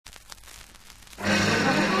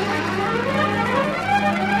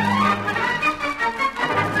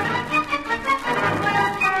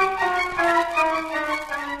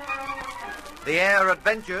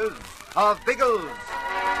adventures of Biggles.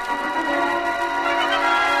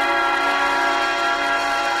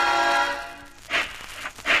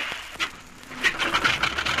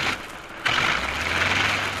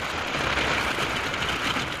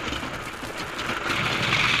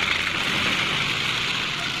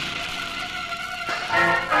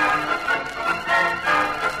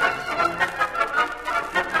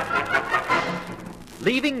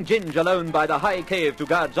 Leaving Ginge alone by the high cave to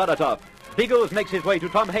guard Zaratov, Biggles makes his way to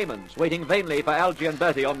Tom Hayman's, waiting vainly for Algy and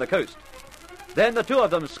Bertie on the coast. Then the two of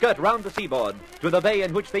them skirt round the seaboard to the bay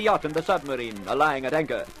in which the yacht and the submarine are lying at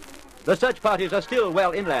anchor. The search parties are still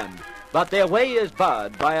well inland, but their way is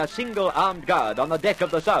barred by a single armed guard on the deck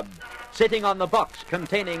of the sub, sitting on the box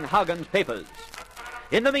containing Hagen's papers.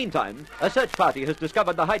 In the meantime, a search party has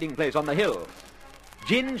discovered the hiding place on the hill.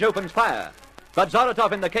 Ginge opens fire, but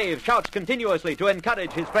Zaratov in the cave shouts continuously to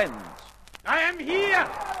encourage his friends. I am here,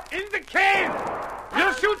 in the cave.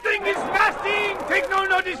 Your shooting is lasting. Take no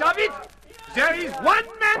notice of it. There is one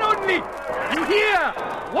man only. You hear?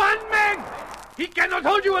 One man. He cannot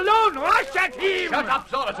hold you alone. Rush at him. Shut up,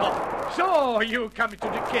 Zaratov. So you come into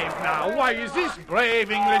the cave now. Why is this, brave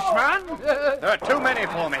Englishman? There are too many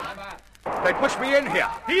for me. They pushed me in here.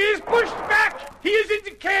 He is pushed back. He is in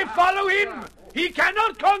the cave. Follow him. He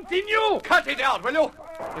cannot continue. Cut it out, will you?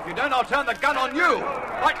 If you don't, I'll turn the gun on you.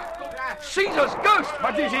 Like Caesar's ghost.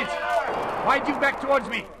 What is it? Why do you back towards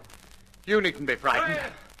me? You needn't be frightened.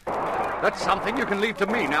 That's something you can leave to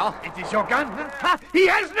me now. It is your gun? Ha! He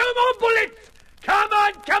has no more bullets. Come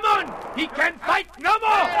on, come on. He can fight no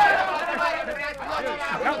more.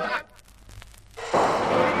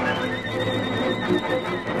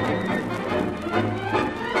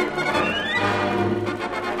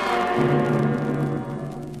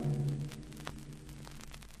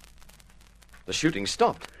 The shooting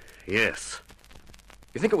stopped. Yes.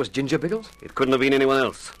 You think it was Ginger, Biggles? It couldn't have been anyone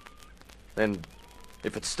else. Then,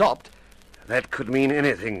 if it stopped... That could mean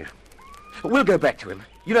anything. We'll go back to him.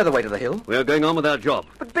 You know the way to the hill. We're going on with our job.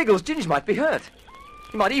 But Biggles, Ginger might be hurt.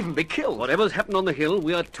 He might even be killed. Whatever's happened on the hill,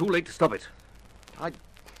 we are too late to stop it. I'd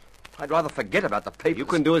rather forget about the papers. You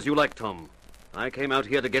can do as you like, Tom. I came out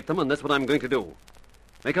here to get them, and that's what I'm going to do.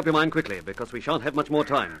 Make up your mind quickly, because we shan't have much more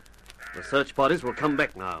time. The search parties will come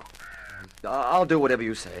back now. I'll do whatever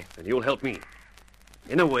you say. And you'll help me.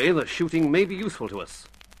 In a way, the shooting may be useful to us.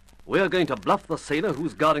 We're going to bluff the sailor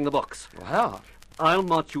who's guarding the box. Well, how? I'll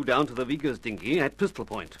march you down to the Vigo's dinghy at pistol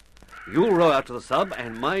point. You'll row out to the sub,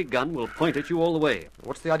 and my gun will point at you all the way.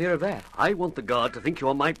 What's the idea of that? I want the guard to think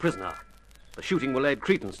you're my prisoner. The shooting will add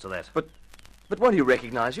credence to that. But won't he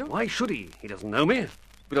recognize you? Why should he? He doesn't know me.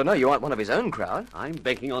 We don't know you aren't one of his own crowd. I'm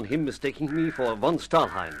banking on him mistaking me for von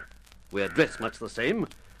Stahlheim. We're dressed much the same,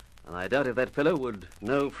 and I doubt if that fellow would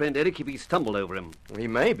know friend Eric if he stumbled over him. He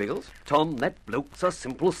may, Biggles. Tom, that bloke's a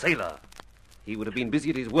simple sailor. He would have been busy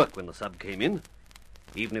at his work when the sub came in.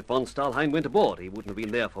 Even if von Stahlheim went aboard, he wouldn't have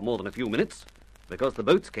been there for more than a few minutes, because the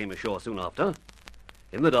boats came ashore soon after.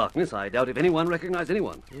 In the darkness, I doubt if anyone recognized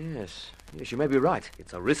anyone. Yes, you may be right.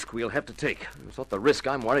 It's a risk we'll have to take. It's not the risk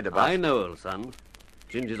I'm worried about. I know, old son.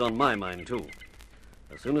 Ginger's on my mind, too.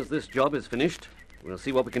 As soon as this job is finished, we'll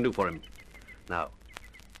see what we can do for him. Now,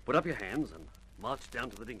 put up your hands and march down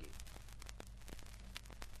to the dinghy.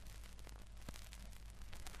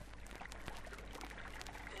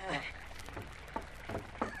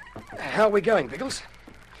 How are we going, Biggles?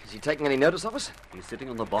 Is he taking any notice of us? He's sitting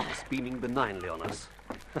on the box, beaming benignly on us.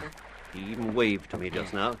 He even waved to me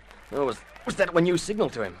just now. Oh, was that when you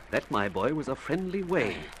signaled to him? That, my boy, was a friendly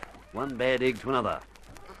wave. One bad egg to another.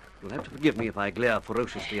 You'll have to forgive me if I glare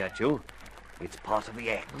ferociously at you. It's part of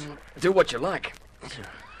the act. Do what you like.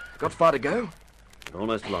 Got far to go?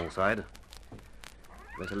 Almost alongside.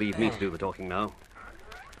 Better leave me to do the talking now.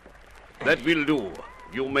 That will do.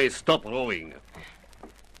 You may stop rowing.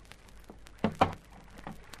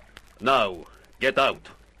 Now, get out.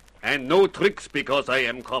 And no tricks because I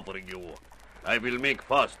am covering you. I will make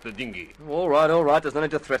fast the dinghy. All right. There's no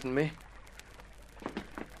need to threaten me.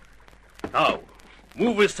 Now,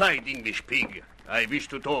 move aside, English pig. I wish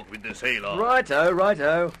to talk with the sailor.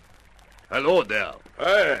 Righto. Hello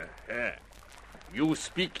there. You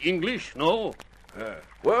speak English, no?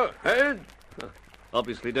 Well,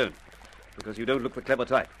 Obviously don't, because you don't look the clever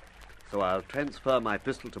type. So I'll transfer my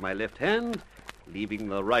pistol to my left hand, leaving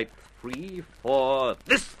the right free for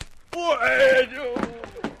this.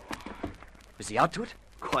 Is he out to it?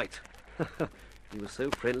 Quite. He was so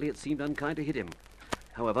friendly it seemed unkind to hit him.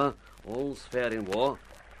 However, all's fair in war.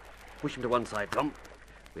 Push him to one side, Tom.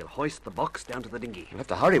 We'll hoist the box down to the dinghy. We'll have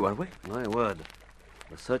to hurry, won't we? My word.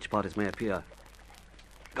 The search parties may appear.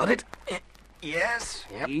 Got it? Yes.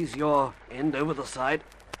 Yep. Ease your end over the side.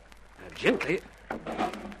 Gently.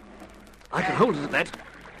 I can hold it at that.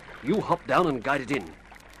 You hop down and guide it in.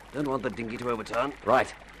 Don't want the dinghy to overturn.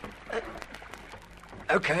 Right.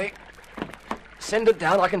 Okay. Send it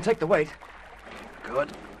down. I can take the weight.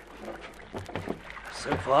 Good.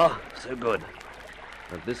 So far, so good.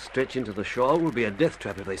 But this stretch into the shore will be a death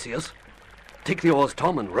trap if they see us. Take the oars,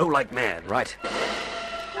 Tom, and row like mad. Right.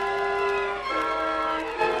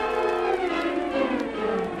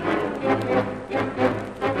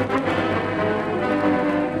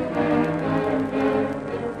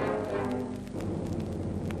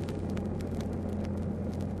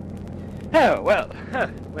 Oh, well,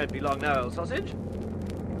 won't be long now, old sausage.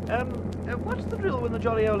 What's the drill when the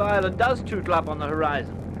jolly old island does tootle up on the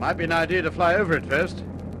horizon? Might be an idea to fly over it first.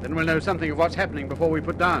 Then we'll know something of what's happening before we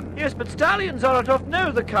put down. Yes, but Starley and Zoratov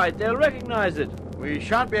know the kite. They'll recognize it. We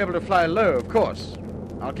shan't be able to fly low, of course.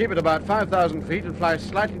 I'll keep it about 5,000 feet and fly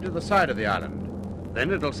slightly to the side of the island. Then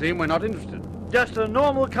it'll seem we're not interested. Just a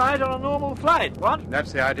normal kite on a normal flight, what?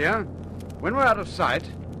 That's the idea. When we're out of sight,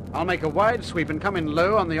 I'll make a wide sweep and come in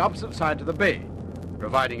low on the opposite side to the bay.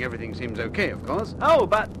 Providing everything seems okay, of course. Oh,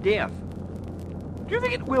 but death. Do you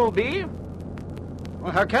think it will be?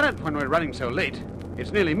 Well, how can it when we're running so late?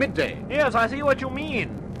 It's nearly midday. Yes, I see what you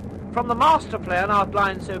mean. From the master plan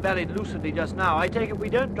outlined so very lucidly just now, I take it we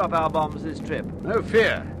don't drop our bombs this trip. No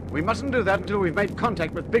fear. We mustn't do that until we've made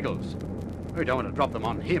contact with Biggles. We don't want to drop them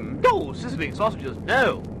on him. Oh, sizzling sausages,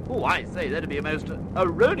 no. Oh, I say, that'd be a most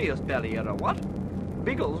erroneous belly error, what?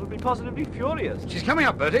 Biggles would be positively furious. She's coming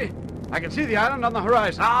up, Bertie. I can see the island on the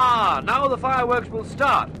horizon. Ah, now the fireworks will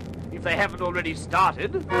start. If they haven't already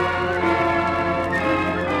started.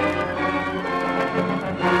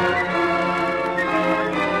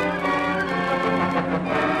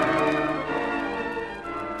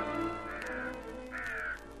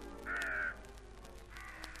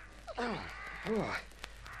 Oh,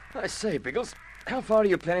 I say, Biggles, how far are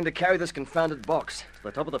you planning to carry this confounded box? To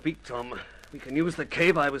the top of the peak, Tom. We can use the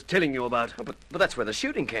cave I was telling you about. Oh, but that's where the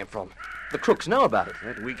shooting came from. The crooks know about it.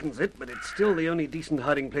 That weakens it, but it's still the only decent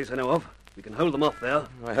hiding place I know of. We can hold them off there.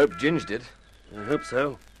 I hope Ginge did. I hope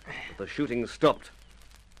so. But the shooting stopped.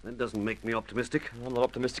 That doesn't make me optimistic. I'm not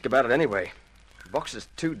optimistic about it anyway. The box is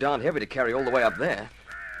too darn heavy to carry all the way up there.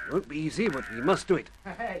 It won't be easy, but we must do it.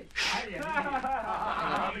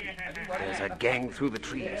 There's a gang through the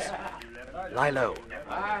trees. Lie low.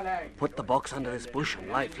 Put the box under this bush and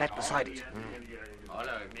lie flat beside it.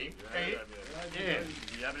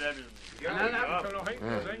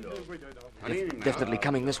 Definitely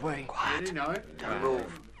coming this way. Quiet. Don't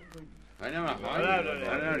move.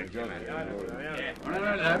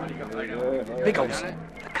 Biggles,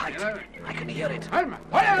 the kite. I can hear it.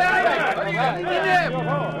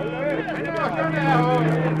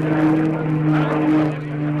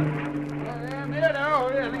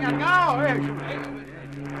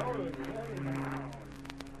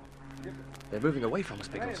 They're moving away from us,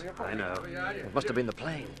 Biggles. I know. It must have been the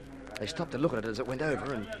plane. They stopped to look at it as it went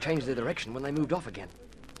over and changed their direction when they moved off again.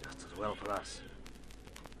 Just as well for us.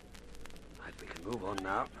 Right, we can move on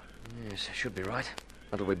now. Yes, should be right.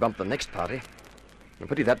 Until we bump the next party. A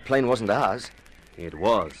pity that plane wasn't ours. It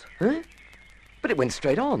was. Huh? But it went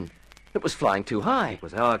straight on. It was flying too high. It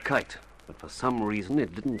was our kite, but for some reason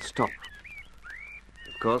it didn't stop.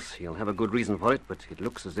 Of course, he'll have a good reason for it, but it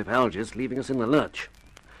looks as if Alger's leaving us in the lurch.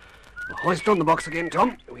 Well, hoist on the box again,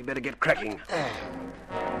 Tom. We better get cracking.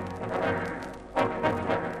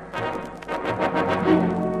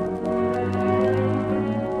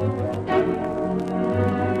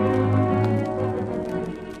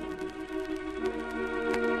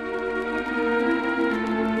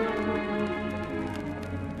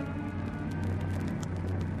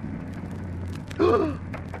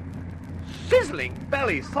 Sizzling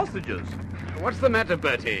belly sausages. What's the matter,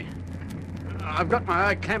 Bertie? I've got my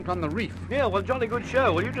eye clamped on the reef. Yeah, well, jolly good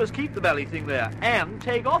show. Will you just keep the belly thing there and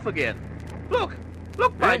take off again? Look!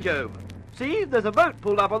 Look, by Jove! See, there's a boat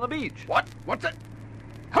pulled up on the beach. What? What's that?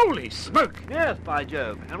 Holy smoke! Yes, by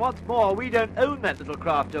Jove. And what's more, we don't own that little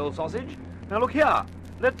craft, old sausage. Now, look here.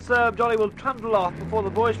 Let's, jolly well trundle off before the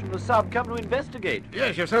boys from the sub come to investigate.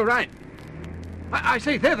 Yes, you're so right. I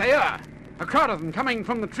say, there they are. A crowd of them coming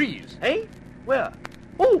from the trees. Eh? Where?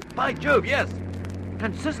 Oh, by Jove, yes.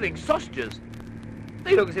 And sizzling sausages.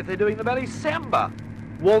 They look as if they're doing the belly samba.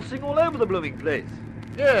 Waltzing all over the blooming place.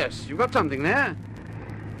 Yes, you've got something there.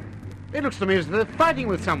 It looks to me as if they're fighting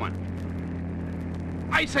with someone.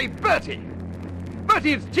 I say, Bertie!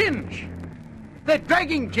 Bertie, it's Ginge! They're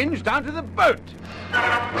dragging Ginge down to the boat!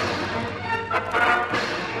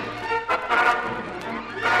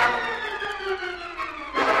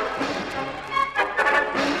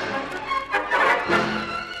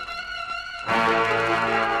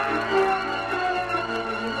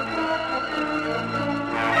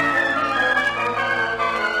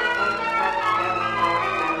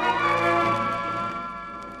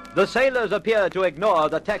 The sailors appear to ignore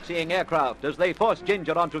the taxiing aircraft as they force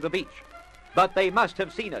Ginger onto the beach. But they must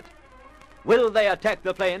have seen it. Will they attack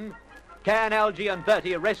the plane? Can Algy and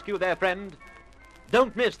Bertie rescue their friend?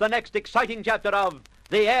 Don't miss the next exciting chapter of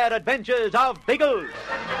The Air Adventures of Biggles.